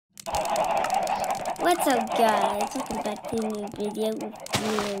What's up, guys? Welcome back to a new video with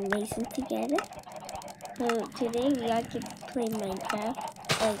me and Mason together. So today we are to play Minecraft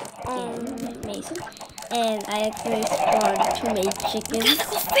again with Mason, and I actually spawned 2 made chickens.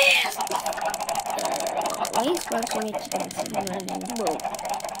 Why you spawned 2 made chickens? Whoa.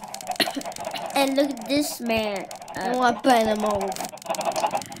 And look at this man. What animal?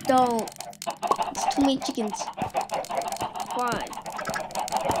 Don't. It's 2 made chickens. Fine.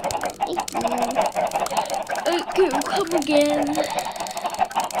 Okay, come again.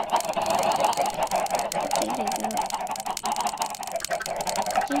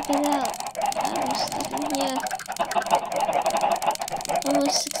 Check it out. I'm stuck in here.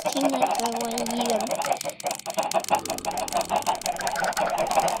 Almost 16 minutes. I want to eat them.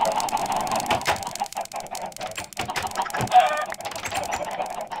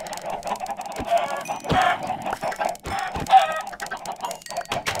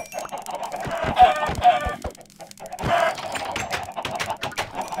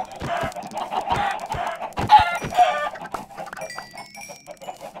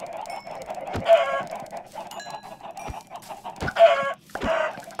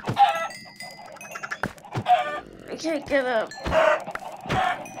 I can't get up.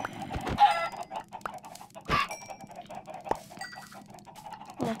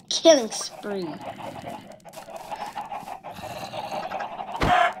 A killing spree.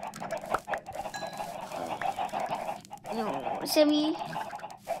 No, Sammy.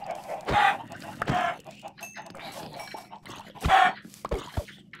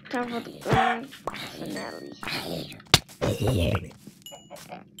 Time for the grand finale.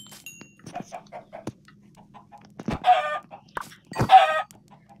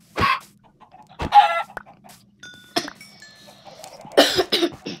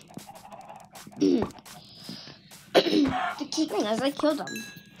 They're kicking us. I killed them.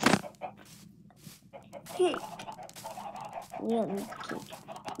 Hey. We don't need to kick.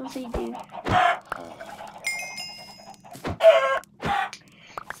 What do you do?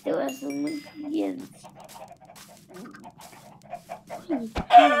 Still has some ingredients. What do you do?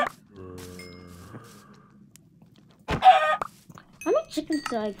 How many chickens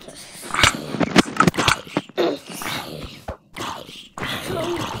do I kill?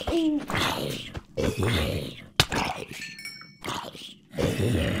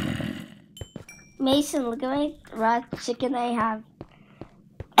 Mason, look at my raw chicken I have.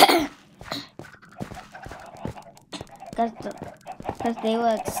 Because they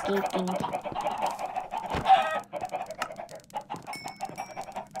were escaping.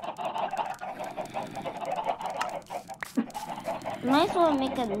 Might as well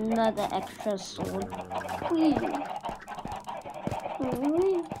make another extra sword.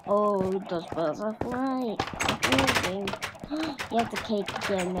 Oh, those birds are flying. You have the cake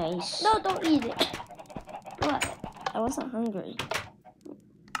again, nice. No, don't eat it. What? I wasn't hungry.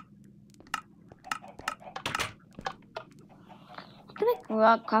 I'm gonna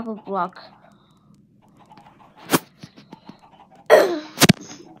rock, copper block.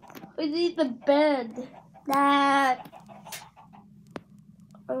 We need the bed. That.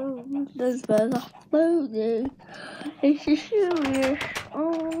 Oh, those birds are floating. It's just serious.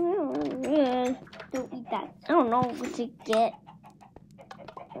 Oh, yeah. Don't eat that. I don't know what to get.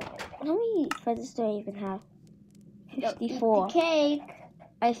 How many feathers do I even have? 54. Eat the cake.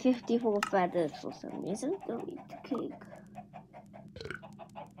 I have 54 feathers for some reason. Don't eat the cake.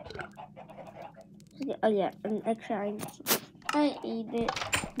 Oh yeah, an extra. I eat it.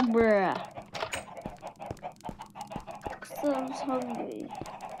 Bruh. So I'm hungry.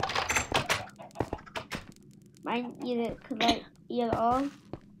 Mine eat it because I eat it all.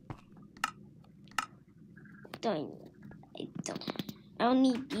 I don't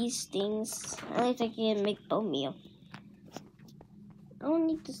need these things. Unless I can make bone meal. I don't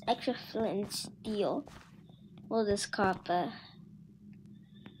need this extra flint and steel. Or this copper.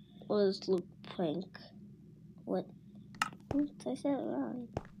 Or this loop plank. What? Oops, I said it wrong.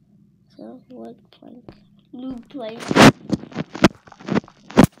 So, wood plank. Loop plank.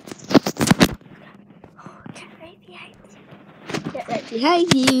 Get right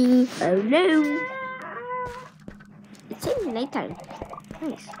behind you. Oh no. It's only nighttime.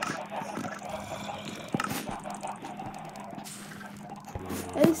 Nice.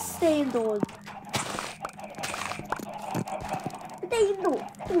 Let's stay indoors. Stay indoors.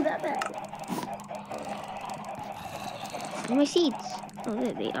 Do that bad. My seeds. Oh,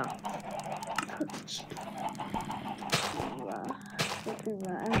 there they are.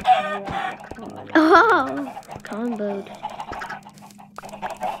 Oh, comboed.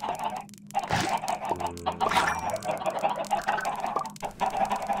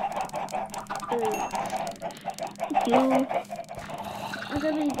 food. You. I'm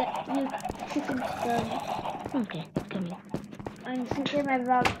gonna get you chicken's done. Okay, come here. I'm thinking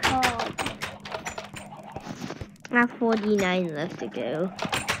about card. I have 49 left to go.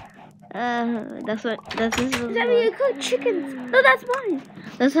 That's what. That's this is. Sammy, you cook chickens. No, that's mine.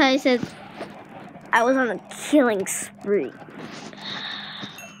 That's why I said I was on a killing spree.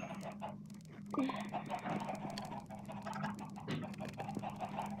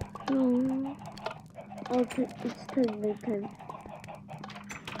 Okay, it's time, my time.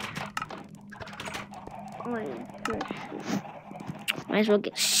 I am fresh. Might as well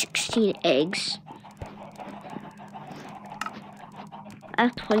get 16 eggs. I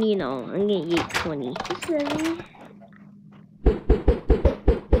have 20 now. I'm gonna eat 20. Sammy.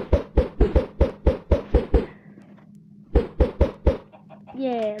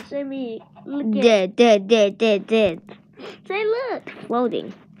 Yeah, Sammy, look at Dead. Say, look.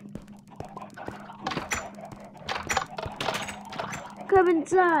 Floating. Come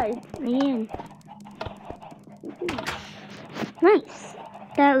inside. I am. Nice.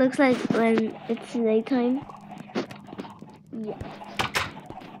 That looks like when it's nighttime. Yeah.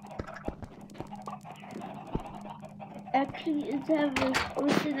 Actually, it's having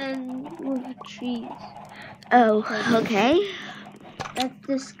ocean and with trees. Oh, okay. That's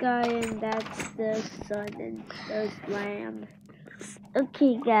the sky and that's the sun and there's land.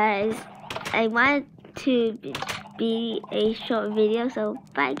 Okay, guys. I want to be a short video, so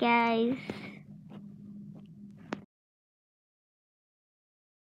bye, guys.